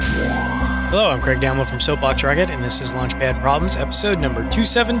Hello, I'm Craig Download from Soapbox Rocket, and this is Launchpad Problems, episode number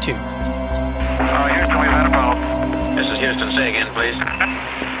 272. Houston, we've had a problem. This is Houston. Say again, please.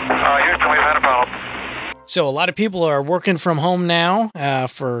 Houston, we've had a problem. So a lot of people are working from home now.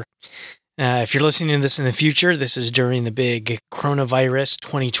 If you're listening to this in the future, this is during the big coronavirus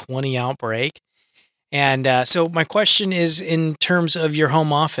 2020 outbreak. And so my question is, in terms of your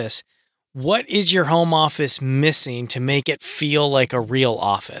home office, what is your home office missing to make it feel like a real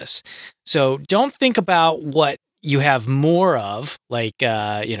office? So don't think about what you have more of, like,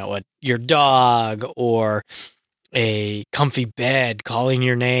 your dog or a comfy bed calling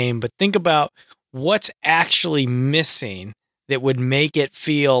your name, but think about what's actually missing that would make it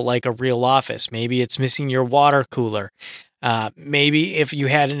feel like a real office. Maybe it's missing your water cooler. Maybe if you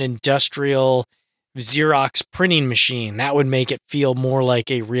had an industrial Xerox printing machine, that would make it feel more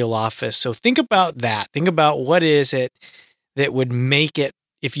like a real office. So think about that. Think about what is it that would make it,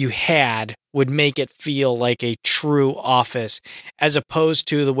 if you had, would make it feel like a true office, as opposed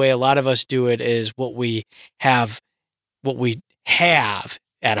to the way a lot of us do it is what we have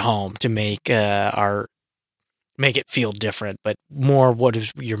at home to make it feel different, but more what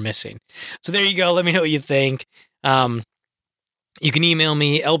is you're missing. So there you go. Let me know what you think. You can email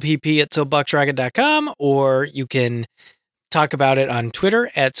me, lpp@soapboxrocket.com, or you can talk about it on Twitter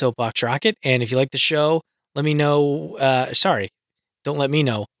 @soapboxrocket. And if you like the show, let me know. Don't let me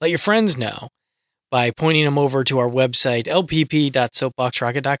know. Let your friends know by pointing them over to our website,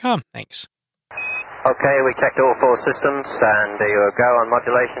 lpp.soapboxrocket.com. Thanks. Okay, we checked all four systems, and you go on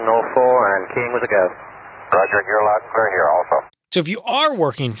modulation, all four, and keying was a go. Roger, you're loud and clear here also. So if you are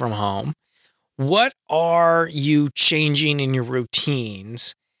working from home, what are you changing in your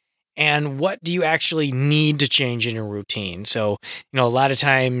routines, and what do you actually need to change in your routine? So, a lot of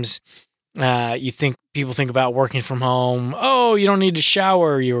times people think about working from home. Oh, you don't need to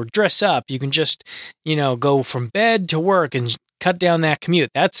shower or dress up. You can just, go from bed to work and cut down that commute.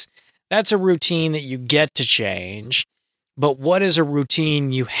 That's a routine that you get to change. But what is a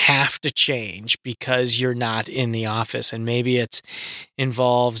routine you have to change because you're not in the office? And maybe it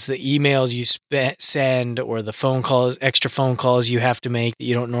involves the emails you send or the phone calls, extra phone calls you have to make that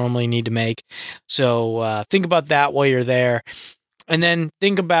you don't normally need to make. So think about that while you're there. And then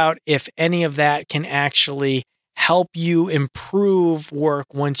think about if any of that can actually help you improve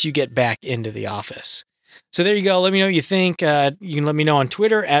work once you get back into the office. So there you go. Let me know what you think. You can let me know on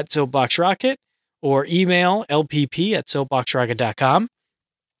Twitter @SoapboxRocket. Or email lpp@soapboxrocket.com.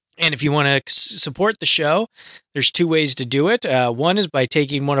 And if you want to support the show, there's two ways to do it. One is by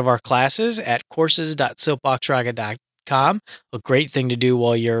taking one of our classes at courses.soapboxrocket.com, a great thing to do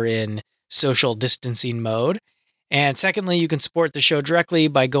while you're in social distancing mode. And secondly, you can support the show directly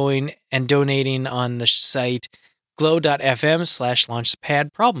by going and donating on the site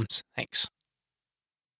glow.fm/launchpadproblems. Thanks.